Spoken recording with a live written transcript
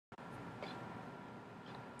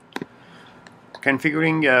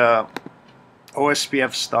configuring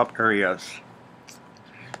OSPF stub areas.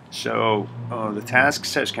 So the task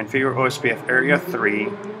says configure OSPF area 3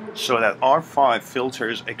 so that R5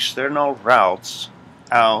 filters external routes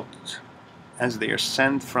out as they are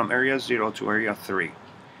sent from area 0 to area 3.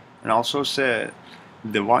 And also said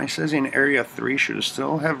devices in area 3 should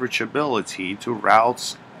still have reachability to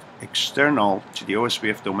routes external to the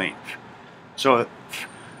OSPF domain. So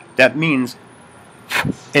that means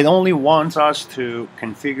it only wants us to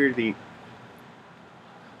configure the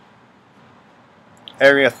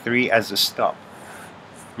area 3 as a stub,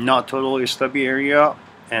 not totally stubby area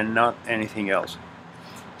and not anything else.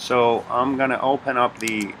 So I'm gonna open up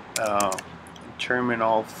the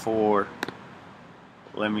terminal for,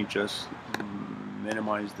 let me just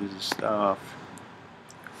minimize this stuff,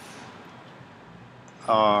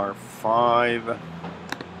 R5.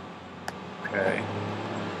 Okay,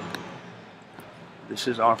 this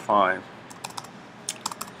is R5,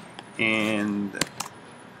 and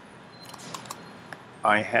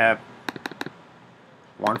I have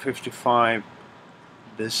 155.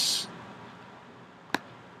 This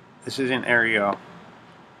is in area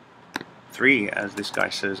 3, as this guy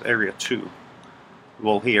says area 2.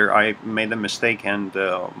 Well, here I made a mistake and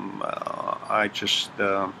I just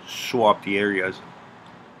swapped the areas.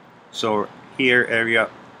 So here area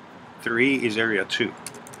 3 is area 2.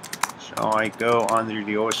 So I go under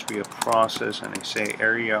the OSPF process and I say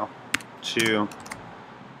area 2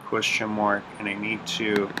 question mark, and I need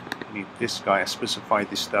this guy, specify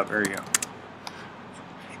the stub area.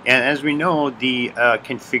 And as we know, the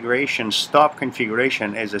configuration, stub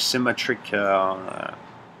configuration is a symmetric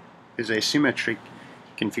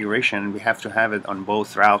configuration. We have to have it on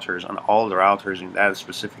both routers, on all the routers in that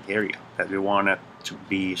specific area that we want it to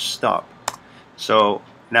be stub. So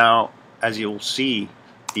now, as you'll see,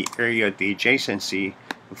 the area, the adjacency,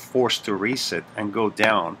 is forced to reset and go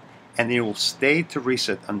down, and it will stay to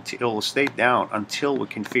reset until it will stay down until we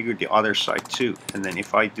configure the other side too. And then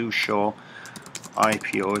if I do show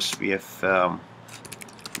IP OSPF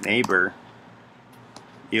neighbor,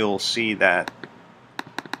 you'll see that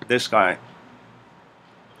this guy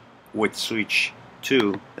with switch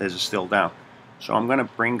 2 is still down. So I'm gonna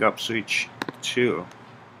bring up switch 2,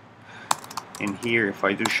 and here if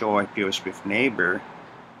I do show IP OSPF neighbor,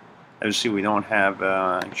 as you see, we don't have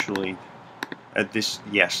actually this.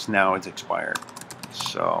 Yes, now it's expired.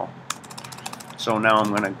 So now I'm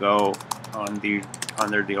gonna go on the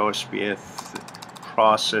under the OSPF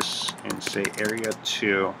process and say area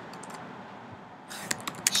 2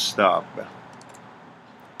 stub,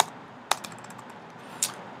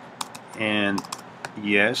 and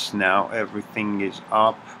yes, now everything is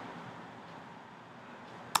up.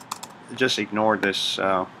 Just ignore this.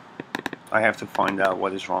 I have to find out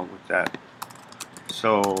what is wrong with that.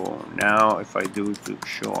 So now if I do to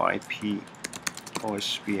show IP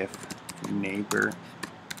OSPF neighbor,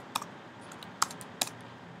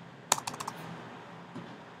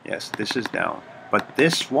 yes, this is down, but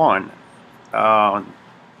this one,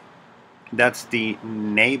 that's the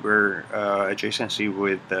neighbor adjacency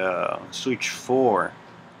with switch 4,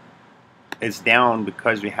 is down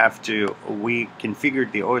because we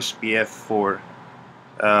configured the OSPF for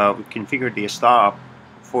we configured the stop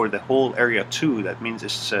for the whole area 2. That means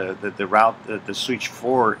it's that the route, the switch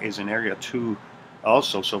 4 is in area 2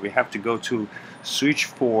 also, so we have to go to switch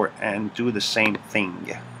 4 and do the same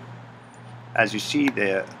thing. As you see,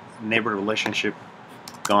 the neighbor relationship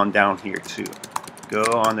gone down here too. Go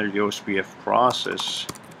under the OSPF process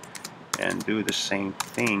and do the same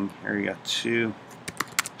thing, area 2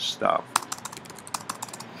 stop.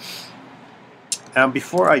 Now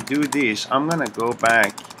before I do this, I'm gonna go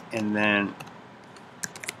back and then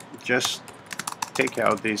just take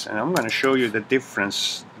out this, and I'm gonna show you the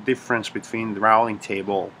difference between the routing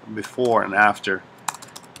table before and after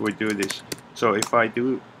we do this. So if I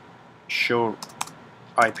do show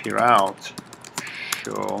IP route,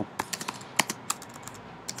 show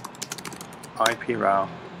IP route,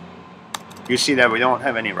 you see that we don't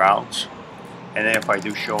have any routes. And then if I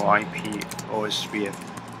do show IP OSPF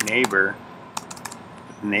neighbor,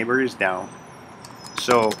 neighbor is down.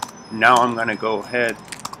 So now I'm gonna go ahead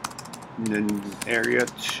and area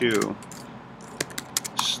 2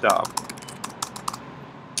 stop,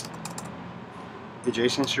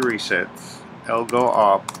 adjacency reset, I'll go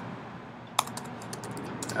up,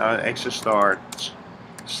 exit start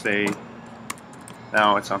state,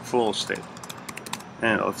 now it's on full state,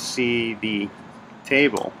 and let's see the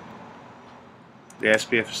table. The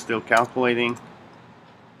SPF is still calculating.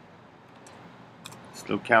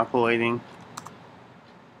 Still calculating.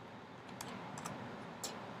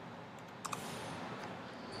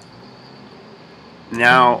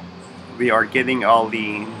 now we are getting all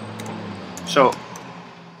the. So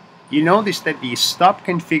you notice that the stub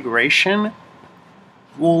configuration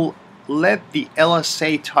will let the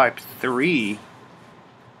LSA type 3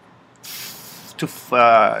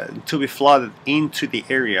 to be flooded into the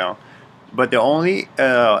area, but the only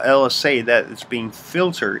LSA that is being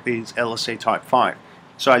filtered is LSA type 5.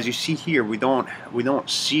 So as you see here, we don't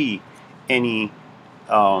see any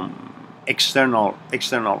external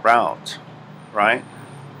route, right?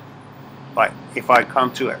 Like if I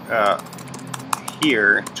come to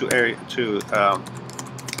here to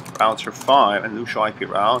router 5 and do show IP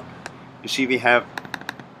route, you see we have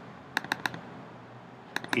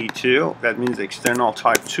E2, that means external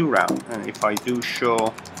type 2 route. And if I do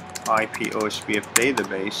show IP OSPF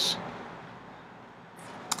database,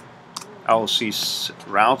 I will see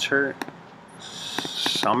router,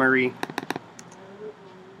 summary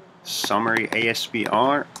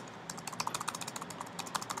ASBR.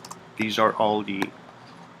 These are all the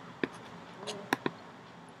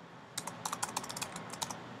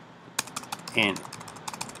and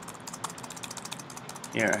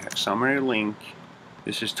here I have summary link.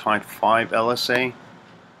 This is type 5 LSA.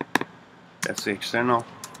 That's the external.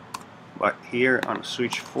 But here on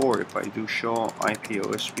switch 4, if I do show IP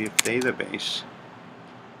OSPF database,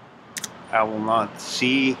 I will not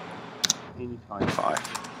see any type 5.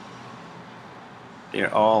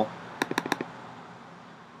 They're all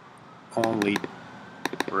only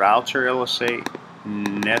router LSA,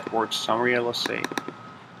 network summary LSA.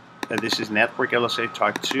 This is network LSA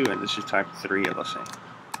type 2 and this is type 3 LSA.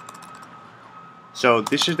 So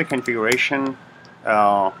this is the configuration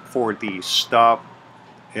for the stub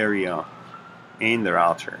area in the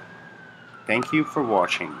router. Thank you for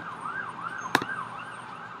watching.